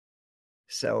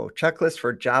So, checklist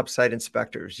for job site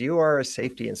inspectors. You are a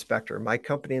safety inspector. My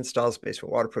company installs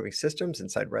basement waterproofing systems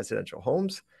inside residential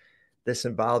homes. This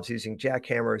involves using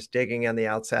jackhammers, digging on the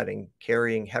outside, and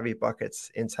carrying heavy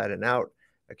buckets inside and out.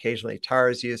 Occasionally, tar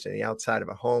is used in the outside of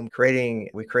a home.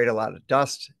 We create a lot of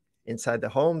dust inside the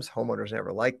homes. Homeowners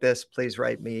never like this. Please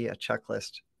write me a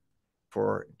checklist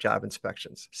for job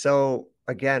inspections. So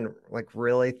again, like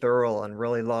really thorough and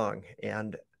really long.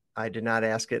 And I did not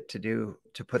ask it to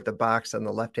put the box on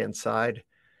the left-hand side,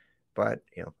 but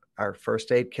our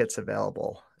first aid kit's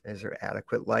available. Is there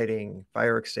adequate lighting,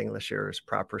 fire extinguishers,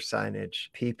 proper signage,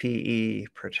 PPE,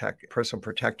 personal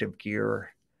protective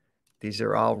gear? These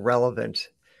are all relevant.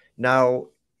 Now,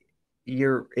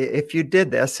 if you did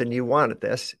this and you wanted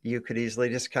this, you could easily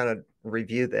just kind of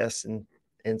review this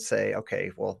and say,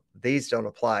 okay, well, these don't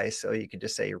apply. So you could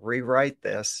just say, rewrite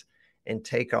this and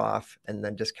take off, and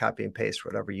then just copy and paste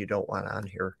whatever you don't want on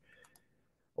here.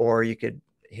 Or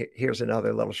here's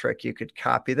another little trick. You could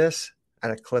copy this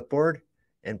on a clipboard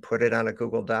and put it on a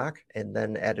Google Doc and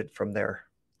then edit from there.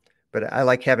 But I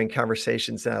like having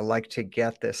conversations, and I like to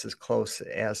get this as close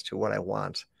as to what I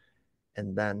want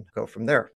and then go from there.